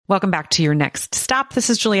Welcome back to Your Next Stop. This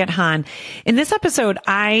is Juliette Hahn. In this episode,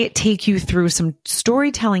 I take you through some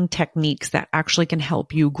storytelling techniques that actually can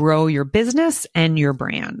help you grow your business and your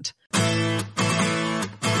brand.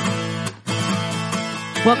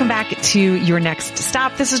 Welcome back to Your Next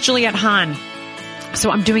Stop. This is Juliette Hahn.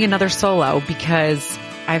 So I'm doing another solo because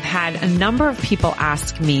I've had a number of people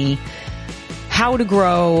ask me how to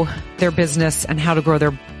grow their business and how to grow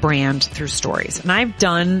their brand through stories. And I've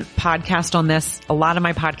done podcast on this. A lot of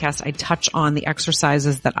my podcasts, I touch on the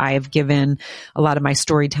exercises that I have given a lot of my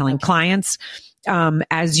storytelling clients.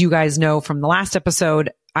 As you guys know from the last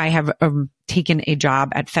episode, I have taken a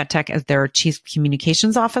job at FedTech as their chief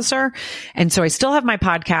communications officer. And so I still have my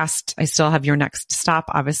podcast. I still have Your Next Stop,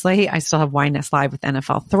 obviously. I still have YNS Live with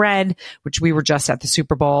NFL Thread, which we were just at the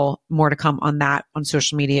Super Bowl. More to come on that on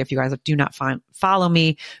social media. If you guys do not follow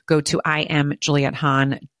me, go to I am Juliette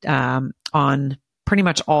Hahn on pretty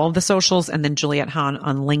much all of the socials, and then Juliette Hahn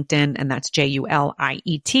on LinkedIn, and that's JulietteHahn.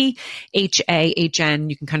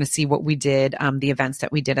 You can kind of see what we did, the events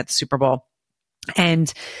that we did at the Super Bowl.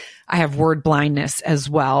 And I have word blindness as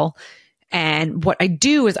well. And what I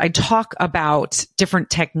do is I talk about different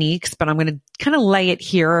techniques, but I'm going to kind of lay it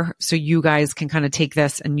here so you guys can kind of take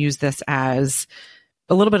this and use this as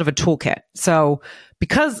a little bit of a toolkit. So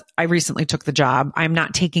because I recently took the job, I'm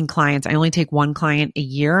not taking clients. I only take one client a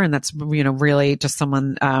year. And that's, really just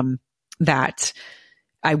someone, that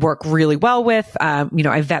I work really well with.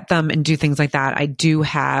 I vet them and do things like that. I do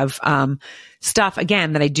have, stuff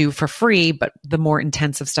again that I do for free, but the more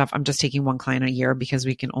intensive stuff, I'm just taking one client a year because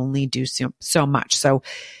we can only do so much. So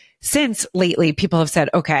since lately people have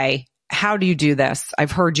said, okay, how do you do this?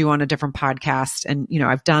 I've heard you on a different podcast and,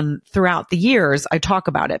 I've done throughout the years, I talk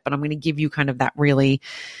about it, but I'm going to give you kind of that really,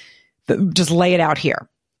 just lay it out here.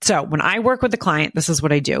 So when I work with a client, this is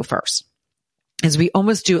what I do first. Is we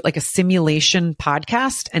almost do it like a simulation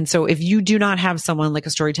podcast. And so if you do not have someone like a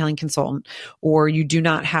storytelling consultant, or you do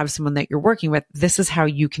not have someone that you're working with, this is how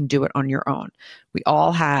you can do it on your own. We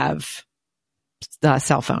all have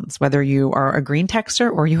cell phones, whether you are a green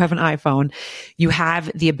texter or you have an iPhone, you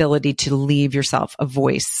have the ability to leave yourself a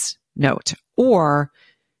voice note, or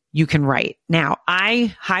you can write. Now,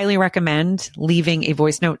 I highly recommend leaving a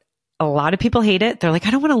voice note. A lot of people hate it. They're like, I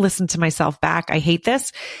don't want to listen to myself back. I hate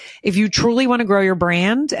this. If you truly want to grow your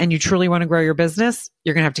brand and you truly want to grow your business,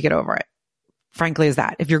 you're going to have to get over it. Frankly, is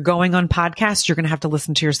that if you're going on podcasts, you're going to have to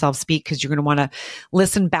listen to yourself speak because you're going to want to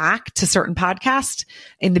listen back to certain podcasts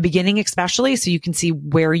in the beginning, especially so you can see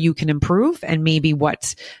where you can improve and maybe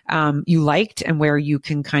what you liked and where you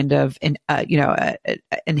can kind of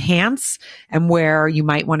enhance, and where you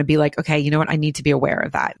might want to be like, okay, you know what? I need to be aware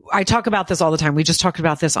of that. I talk about this all the time. We just talked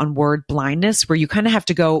about this on word blindness, where you kind of have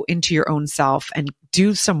to go into your own self and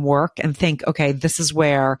do some work and think, okay, this is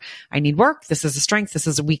where I need work. This is a strength. This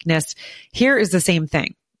is a weakness. Here is the same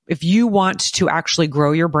thing. If you want to actually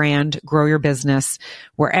grow your brand, grow your business,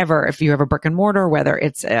 wherever, if you have a brick and mortar, whether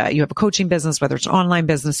it's you have a coaching business, whether it's an online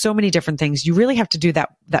business, so many different things, you really have to do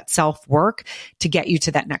that self work to get you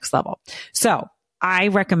to that next level. So I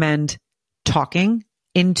recommend talking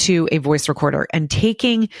into a voice recorder and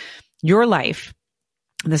taking your life.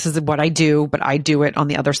 This is what I do, but I do it on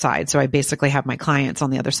the other side. So I basically have my clients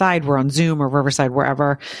on the other side. We're on Zoom or Riverside,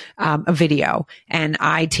 wherever, a video, and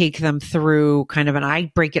I take them through and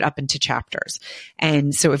I break it up into chapters.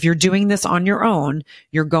 And so if you're doing this on your own,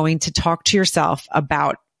 you're going to talk to yourself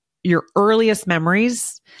about your earliest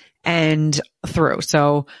memories and through.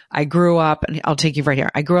 So I grew up, and I'll take you right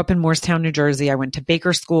here. I grew up in Morristown, New Jersey. I went to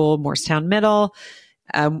Baker School, Morristown Middle,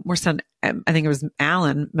 Morristown, I think it was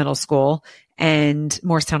Allen Middle School, and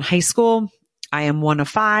Morristown High School. I am one of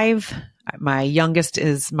 5. My youngest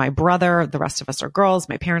is my brother. The rest of us are girls.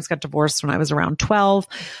 My parents got divorced when I was around 12.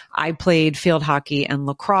 I played field hockey and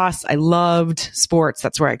lacrosse. I loved sports.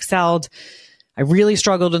 That's where I excelled. I really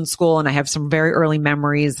struggled in school, and I have some very early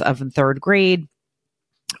memories of in 3rd grade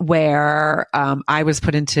where I was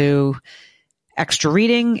put into extra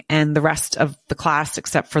reading, and the rest of the class,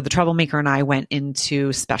 except for the troublemaker and I, went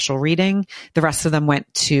into special reading. The rest of them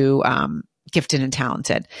went to gifted and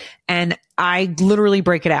talented. And I literally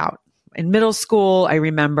break it out. In middle school, I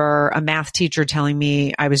remember a math teacher telling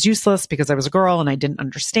me I was useless because I was a girl and I didn't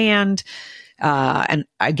understand. And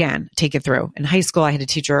again, take it through. In high school, I had a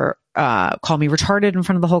teacher call me retarded in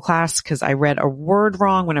front of the whole class because I read a word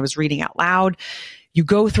wrong when I was reading out loud. You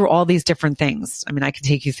go through all these different things. I mean, I can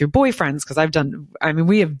take you through boyfriends because I've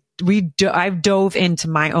dove into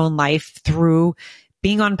my own life through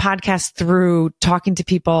being on podcasts, through talking to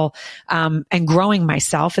people, and growing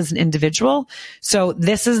myself as an individual. So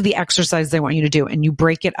this is the exercise they want you to do. And you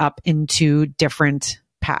break it up into different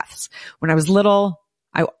paths. When I was little,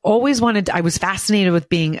 I was fascinated with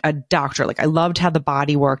being a doctor. Like I loved how the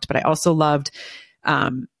body worked, but I also loved,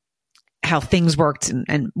 how things worked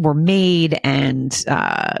and were made and,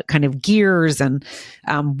 kind of gears and,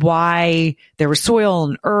 why there was soil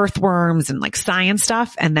and earthworms and like science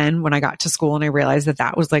stuff. And then when I got to school and I realized that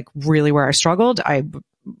that was like really where I struggled,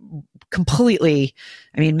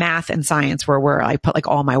 math and science were where I put like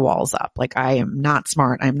all my walls up. Like I am not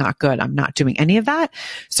smart. I'm not good. I'm not doing any of that.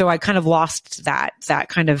 So I kind of lost that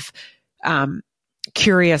kind of,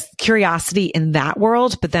 curiosity in that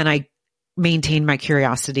world. But then I maintained my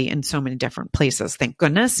curiosity in so many different places. Thank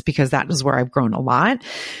goodness, because that is where I've grown a lot.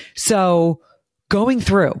 So going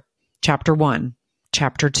through chapter 1,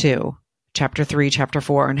 chapter 2, chapter 3, chapter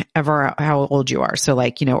 4, and ever how old you are. So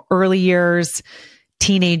like, early years,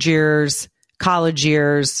 teenage years, college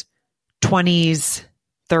years, 20s,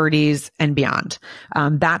 30s, and beyond.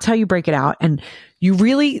 That's how you break it out. And you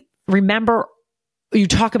really remember, you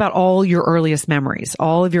talk about all of your earliest memories.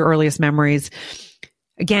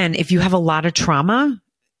 Again, if you have a lot of trauma,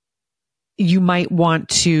 you might want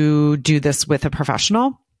to do this with a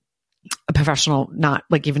professional, not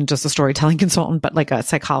like even just a storytelling consultant, but like a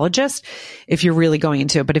psychologist, if you're really going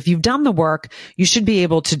into it. But if you've done the work, you should be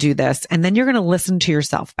able to do this. And then you're going to listen to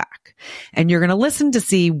yourself back and you're going to listen to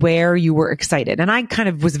see where you were excited. And I kind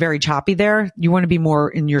of was very choppy there. You want to be more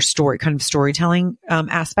in your story, kind of storytelling,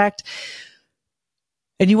 aspect.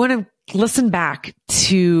 And you want to listen back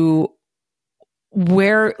to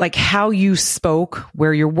where, like how you spoke,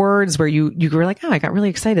 where your words, where you were like, oh, I got really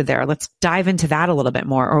excited there. Let's dive into that a little bit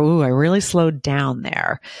more. Oh, I really slowed down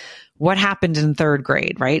there. What happened in third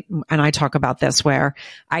grade, right? And I talk about this where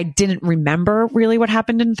I didn't remember really what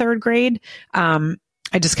happened in third grade. I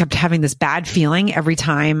just kept having this bad feeling every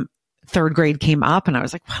time third grade came up and I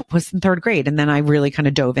was like, what was in third grade? And then I really kind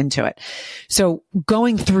of dove into it. So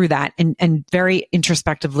going through that and very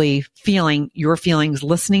introspectively feeling your feelings,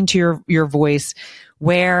 listening to your voice,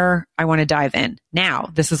 where I want to dive in. Now,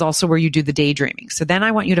 this is also where you do the daydreaming. So then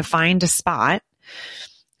I want you to find a spot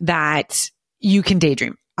that you can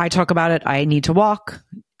daydream. I talk about it. I need to walk.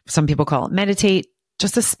 Some people call it meditate.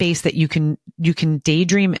 Just a space that you can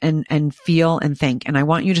daydream and feel and think. And I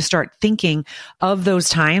want you to start thinking of those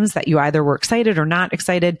times that you either were excited or not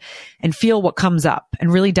excited and feel what comes up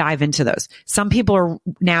and really dive into those. Some people are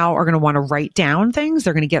going to want to write down things.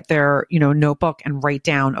 They're going to get their, notebook and write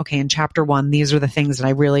down, okay, in chapter 1, these are the things that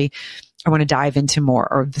I want to dive into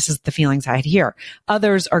more, or this is the feelings I had here.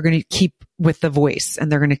 Others are going to keep with the voice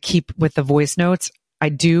and they're going to keep with the voice notes. I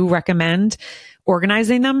do recommend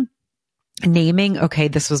organizing them. Naming, okay,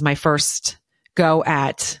 this was my first go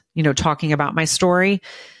at, talking about my story.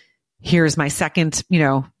 Here's my second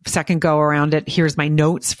go around it. Here's my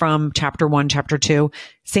notes from chapter 1, chapter 2.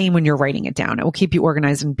 Same when you're writing it down. It will keep you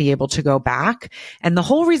organized and be able to go back. And the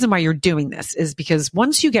whole reason why you're doing this is because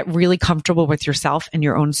once you get really comfortable with yourself and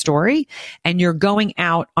your own story and you're going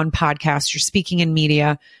out on podcasts, you're speaking in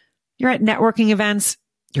media, you're at networking events,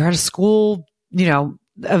 you're at a school,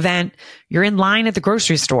 event, you're in line at the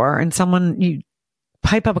grocery store and you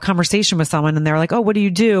pipe up a conversation with someone and they're like, oh, what do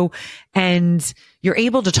you do? And you're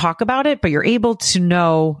able to talk about it, but you're able to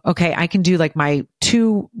know, okay, I can do like my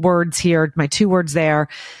 2 words here, my 2 words there.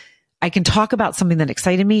 I can talk about something that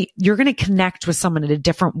excited me. You're going to connect with someone in a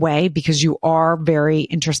different way because you are very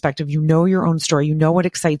introspective. You know your own story. You know what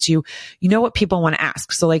excites you. You know what people want to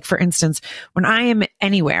ask. So like, for instance, when I am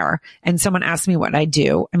anywhere and someone asks me what I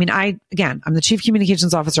do, I'm the chief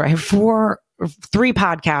communications officer. I have 3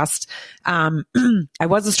 podcasts. I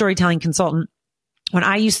was a storytelling consultant. What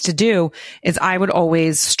I used to do is I would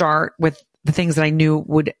always start with the things that I knew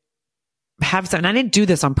would have some, and I didn't do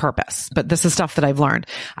this on purpose, but this is stuff that I've learned.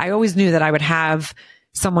 I always knew that I would have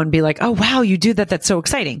someone be like, oh, wow, you do that. That's so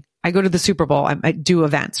exciting. I go to the Super Bowl. I do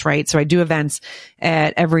events, right? So I do events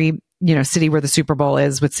at every, city where the Super Bowl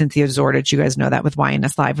is with Cynthia Zordich. You guys know that with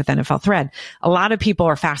YNS Live with NFL Thread. A lot of people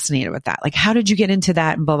are fascinated with that. Like, how did you get into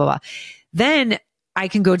that? And blah, blah, blah. Then I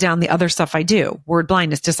can go down the other stuff I do. Word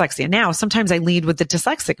blindness, dyslexia. Now, sometimes I lead with the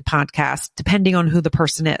dyslexic podcast, depending on who the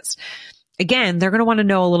person is. Again, they're going to want to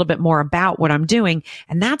know a little bit more about what I'm doing.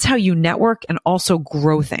 And that's how you network and also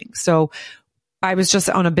grow things. So I was just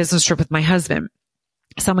on a business trip with my husband.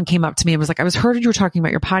 Someone came up to me and was like, I heard you were talking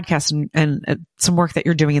about your podcast and some work that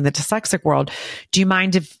you're doing in the dyslexic world. Do you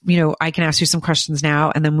mind if, I can ask you some questions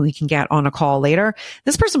now and then we can get on a call later?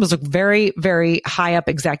 This person was a very, very high up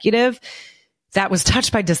executive that was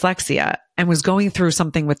touched by dyslexia and was going through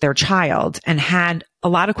something with their child and had a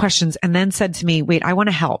lot of questions and then said to me, wait, I want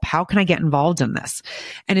to help. How can I get involved in this?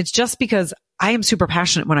 And it's just because I am super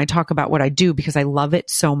passionate when I talk about what I do because I love it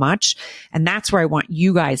so much. And that's where I want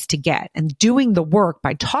you guys to get. And doing the work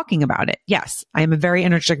by talking about it. Yes, I am a very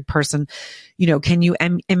energetic person. Can you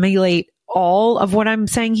emulate all of what I'm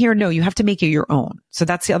saying here? No, you have to make it your own. So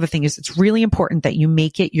that's the other thing, is it's really important that you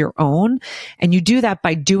make it your own. And you do that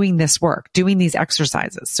by doing this work, doing these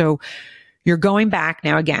exercises. So you're going back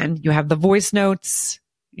now. Again, you have the voice notes.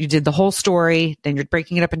 You did the whole story. Then you're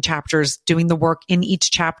breaking it up in chapters, doing the work in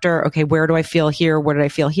each chapter. Okay, where do I feel here? What did I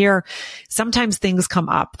feel here? Sometimes things come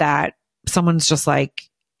up that someone's just like,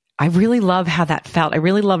 I really love how that felt. I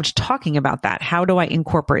really loved talking about that. How do I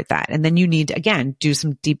incorporate that? And then you need to, again, do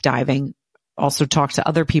some deep diving. Also talk to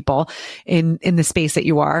other people in the space that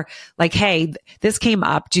you are. Like, hey, this came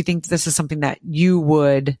up. Do you think this is something that you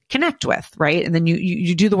would connect with? Right. And then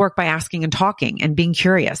you do the work by asking and talking and being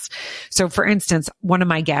curious. So for instance, one of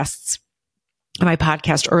my guests on my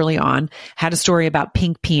podcast early on had a story about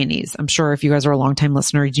pink peonies. I'm sure if you guys are a longtime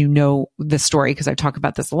listener, you know this story because I talk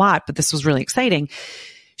about this a lot, but this was really exciting.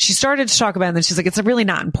 She started to talk about it and then she's like, it's really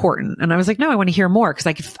not important. And I was like, no, I want to hear more. Cause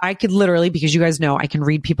I could literally, because you guys know, I can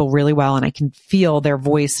read people really well and I can feel their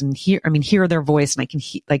voice and hear their voice, and I can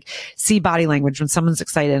see body language when someone's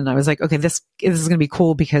excited. And I was like, okay, this is going to be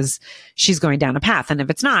cool because she's going down a path. And if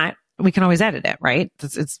it's not, we can always edit it, right?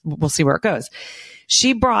 We'll see where it goes.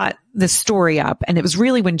 She brought this story up, and it was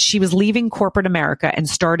really when she was leaving corporate America and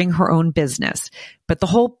starting her own business, but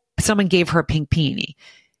someone gave her a pink peony.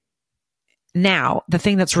 Now, the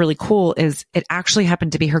thing that's really cool is it actually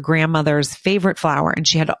happened to be her grandmother's favorite flower, and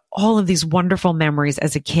she had all of these wonderful memories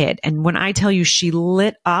as a kid. And when I tell you she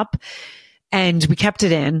lit up, and we kept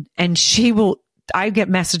it in, and I get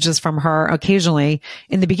messages from her occasionally.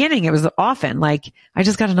 In the beginning, it was often like, I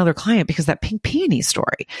just got another client because that pink peony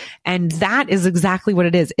story. And that is exactly what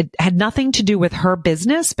it is. It had nothing to do with her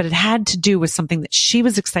business, but it had to do with something that she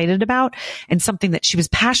was excited about and something that she was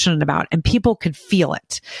passionate about, and people could feel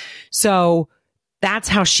it. So that's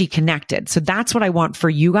how she connected. So that's what I want for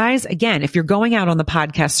you guys. Again, if you're going out on the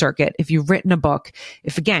podcast circuit, if you've written a book,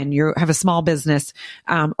 if again, you have a small business,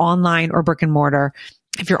 online or brick and mortar,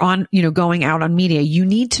 if you're going out on media, you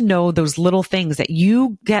need to know those little things that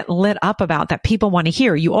you get lit up about that people want to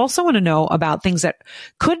hear. You also want to know about things that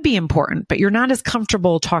could be important, but you're not as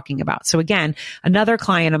comfortable talking about. So again, another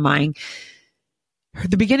client of mine,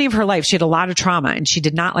 the beginning of her life, she had a lot of trauma and she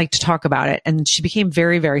did not like to talk about it. And she became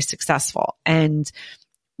very, very successful. And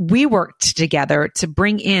we worked together to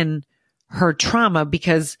bring in her trauma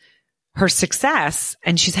because her success,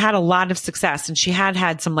 and she's had a lot of success, and she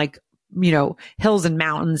had some hills and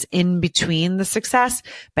mountains in between the success,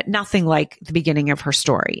 but nothing like the beginning of her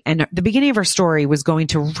story. And the beginning of her story was going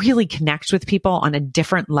to really connect with people on a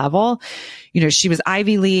different level. She was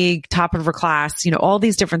Ivy League, top of her class, all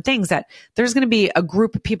these different things that there's going to be a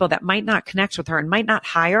group of people that might not connect with her and might not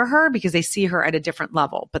hire her because they see her at a different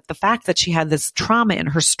level. But the fact that she had this trauma in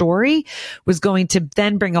her story was going to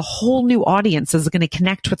then bring a whole new audience that's going to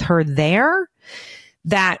connect with her there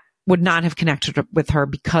that would not have connected with her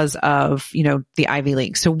because of, the Ivy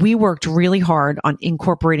League. So we worked really hard on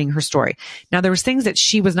incorporating her story. Now, there was things that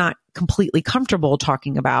she was not completely comfortable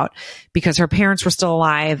talking about because her parents were still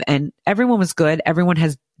alive and everyone was good. Everyone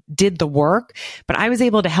did the work, but I was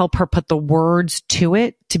able to help her put the words to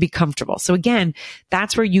it to be comfortable. So again,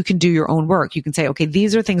 that's where you can do your own work. You can say, okay,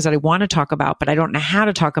 these are things that I want to talk about, but I don't know how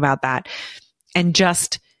to talk about that. And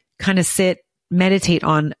just kind of meditate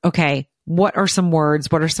on, okay, what are some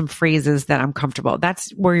words? What are some phrases that I'm comfortable?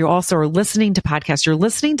 That's where you also are listening to podcasts. You're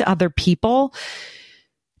listening to other people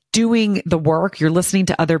doing the work. You're listening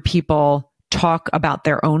to other people talk about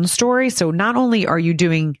their own story. So not only are you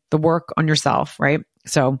doing the work on yourself, right?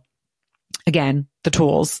 So again, the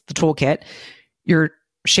toolkit, you're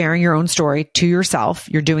sharing your own story to yourself.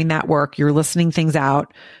 You're doing that work. You're listening things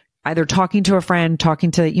out, either talking to a friend,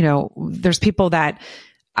 talking to, there's people that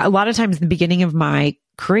a lot of times in the beginning of my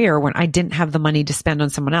career, when I didn't have the money to spend on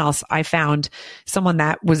someone else, I found someone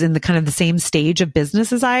that was in the kind of the same stage of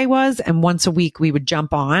business as I was. And once a week we would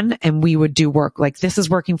jump on and we would do work. Like, this is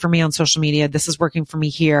working for me on social media. This is working for me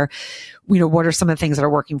here. What are some of the things that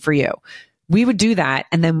are working for you? We would do that.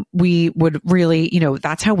 And then we would really,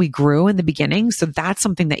 that's how we grew in the beginning. So that's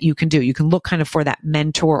something that you can do. You can look kind of for that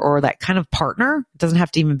mentor or that kind of partner. It doesn't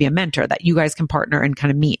have to even be a mentor, that you guys can partner and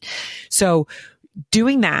kind of meet. So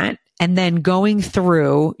doing that, and then going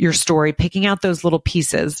through your story, picking out those little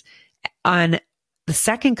pieces. On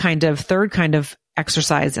the third kind of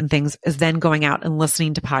exercise and things is then going out and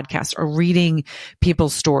listening to podcasts or reading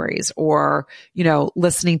people's stories or,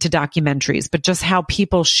 listening to documentaries, but just how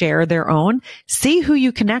people share their own. See who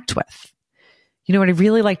you connect with. you know what? I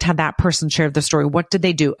really liked how that person shared the story. What did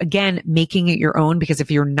they do? Again, making it your own, because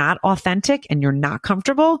if you're not authentic and you're not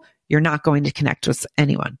comfortable, you're not going to connect with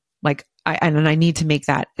anyone. Like, I need to make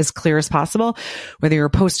that as clear as possible. Whether you're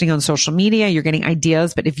posting on social media, you're getting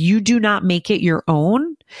ideas, but if you do not make it your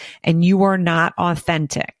own and you are not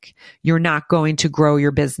authentic, you're not going to grow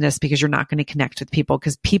your business, because you're not going to connect with people,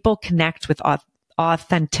 because people connect with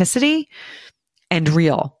authenticity and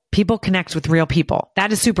real. People connect with real people.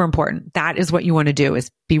 That is super important. That is what you want to do,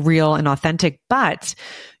 is be real and authentic, but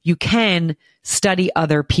you can study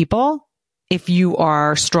other people if you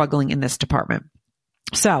are struggling in this department.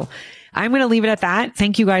 So I'm going to leave it at that.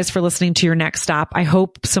 Thank you guys for listening to Your Next Stop. I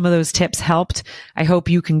hope some of those tips helped. I hope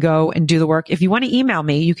you can go and do the work. If you want to email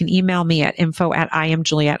me, you can email me at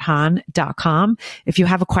info@IamJulietteHahn.com. If you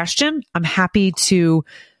have a question, I'm happy to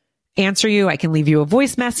answer you. I can leave you a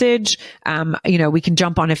voice message. We can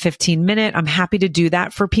jump on a 15-minute. I'm happy to do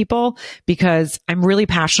that for people, because I'm really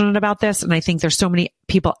passionate about this. And I think there's so many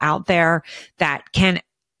people out there that can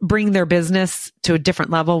bring their business to a different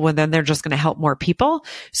level when then they're just going to help more people.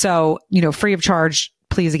 So, free of charge,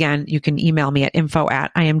 please, again, you can email me at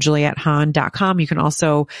info@IamJulietteHahn.com. You can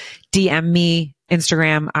also DM me,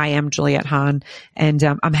 Instagram, I am Juliette Hahn, and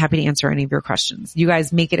I'm happy to answer any of your questions. You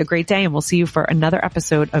guys make it a great day, and we'll see you for another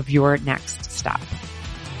episode of Your Next Stop.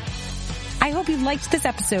 I hope you liked this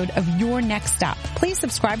episode of Your Next Stop. Please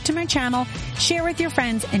subscribe to my channel, share with your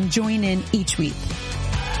friends, and join in each week.